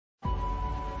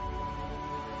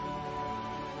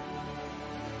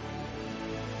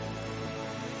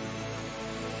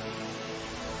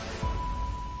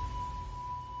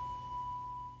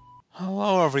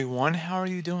Hello everyone, how are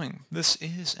you doing? This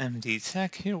is MD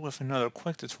Tech here with another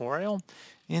quick tutorial.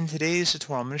 In today's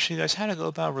tutorial, I'm going to show you guys how to go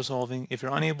about resolving if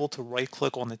you're unable to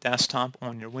right-click on the desktop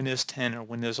on your Windows 10 or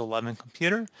Windows 11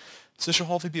 computer. So this should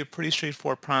hopefully be a pretty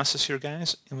straightforward process here,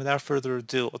 guys. And without further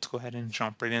ado, let's go ahead and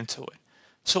jump right into it.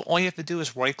 So all you have to do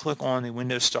is right-click on the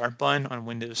Windows Start button on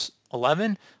Windows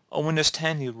 11. On Windows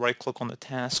 10, you right-click on the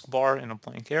taskbar in a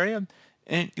blank area,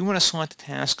 and you want to select the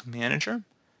Task Manager.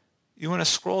 You want to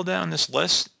scroll down this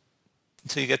list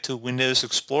until you get to Windows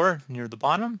Explorer near the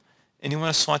bottom, and you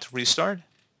want to select Restart.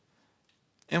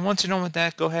 And once you're done with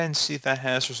that, go ahead and see if that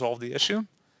has resolved the issue.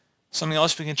 Something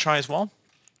else we can try as well.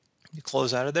 You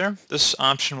close out of there. This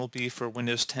option will be for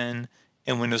Windows 10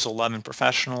 and Windows 11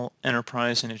 Professional,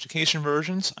 Enterprise, and Education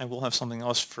versions. I will have something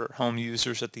else for home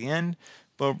users at the end.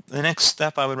 But the next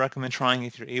step I would recommend trying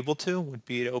if you're able to would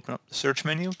be to open up the search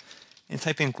menu and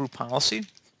type in Group Policy.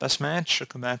 Best match should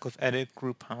come back with Edit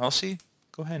Group Policy.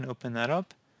 Go ahead and open that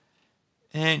up.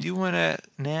 And you want to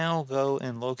now go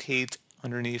and locate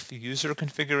underneath User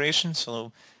Configuration.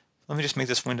 So let me just make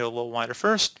this window a little wider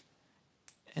first.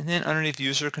 And then underneath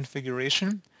User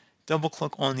Configuration, double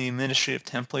click on the Administrative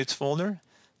Templates folder.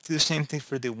 Do the same thing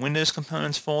for the Windows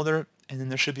Components folder, and then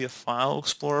there should be a File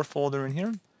Explorer folder in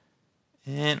here.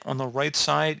 And on the right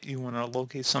side, you want to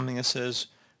locate something that says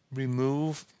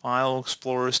Remove File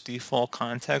Explorer's default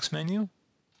context menu.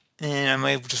 And I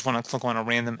might just want to click on a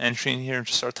random entry in here and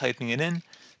just start typing it in.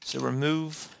 So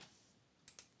remove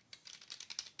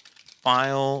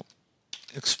File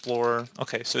Explorer.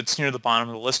 Okay, so it's near the bottom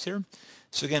of the list here.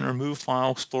 So again, remove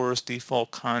File Explorer's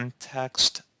default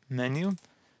context menu.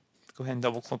 Go ahead and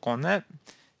double click on that.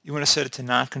 You want to set it to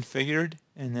not configured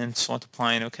and then select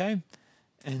apply and OK.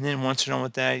 And then once you're done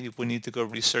with that, you would need to go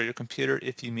restart your computer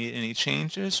if you made any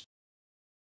changes.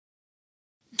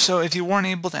 So if you weren't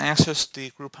able to access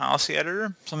the Group Policy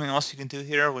Editor, something else you can do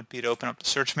here would be to open up the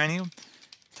search menu,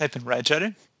 type in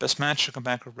regedit. Best match should come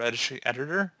back with Registry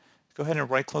Editor. Go ahead and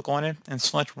right-click on it and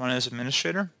select Run as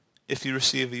Administrator. If you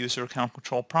receive a user account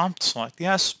control prompt, select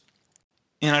Yes.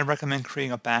 And I recommend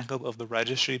creating a backup of the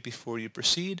registry before you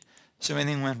proceed. So if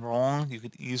anything went wrong, you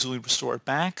could easily restore it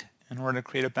back. In order to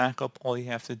create a backup, all you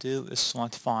have to do is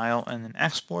select File and then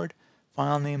Export.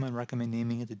 File name, I recommend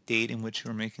naming it the date in which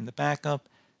you are making the backup.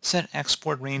 Set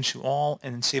export range to all,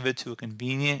 and then save it to a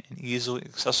convenient and easily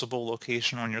accessible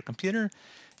location on your computer.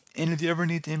 And if you ever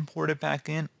need to import it back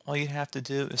in, all you have to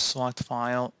do is select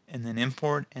File and then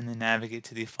Import, and then navigate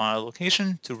to the file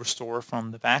location to restore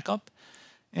from the backup.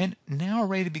 And now we're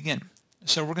ready to begin.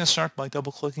 So we're going to start by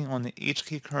double-clicking on the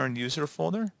HKey Current User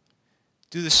folder.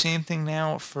 Do the same thing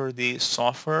now for the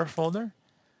Software folder.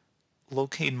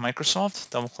 Locate Microsoft,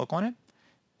 double-click on it.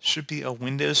 Should be a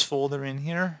Windows folder in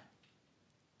here.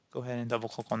 Go ahead and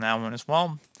double-click on that one as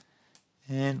well.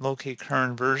 And locate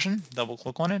Current Version,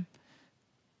 double-click on it.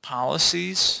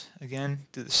 Policies, again,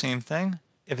 do the same thing.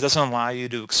 If it doesn't allow you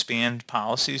to expand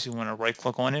policies, you want to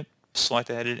right-click on it, select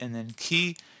Edit, and then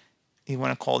Key. You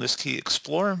want to call this key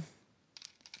Explorer.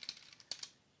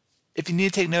 If you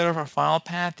need to take note of our file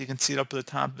path, you can see it up at the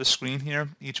top of the screen here.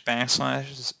 Each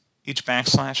backslash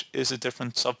is a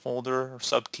different subfolder or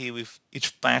subkey.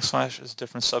 Each backslash is a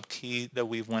different subkey that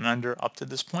we've went under up to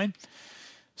this point.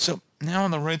 So now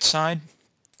on the right side,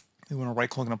 we want to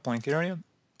right-click on a blank area,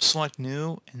 select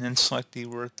New, and then select the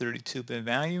word 32-bit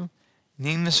value.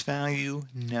 Name this value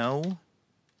No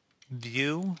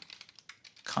View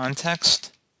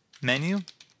Context Menu,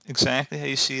 exactly how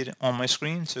you see it on my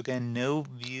screen. So again, No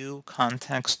View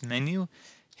Context Menu.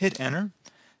 Hit Enter.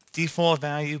 Default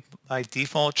value by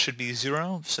default should be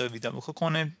 0. So if you double click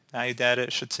on it, value data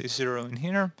should say 0 in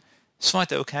here.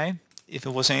 Select OK. If it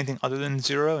was anything other than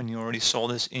 0 and you already saw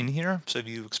this in here, so if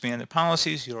you expanded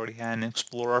policies, you already had an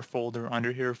Explorer folder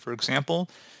under here, for example,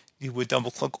 you would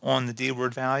double click on the D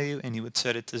word value and you would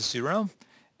set it to 0.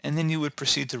 And then you would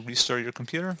proceed to restart your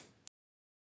computer.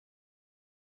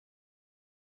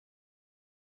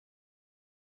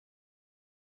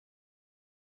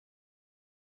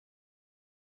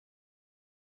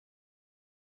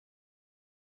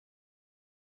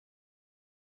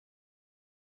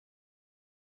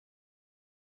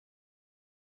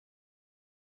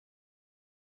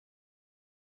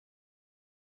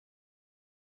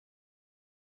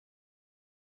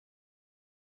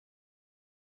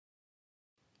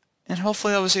 And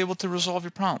hopefully I was able to resolve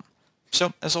your problem.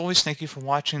 So, as always, thank you for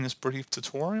watching this brief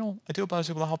tutorial. I do hope I was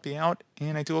able to help you out,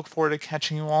 and I do look forward to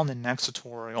catching you all in the next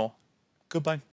tutorial. Goodbye.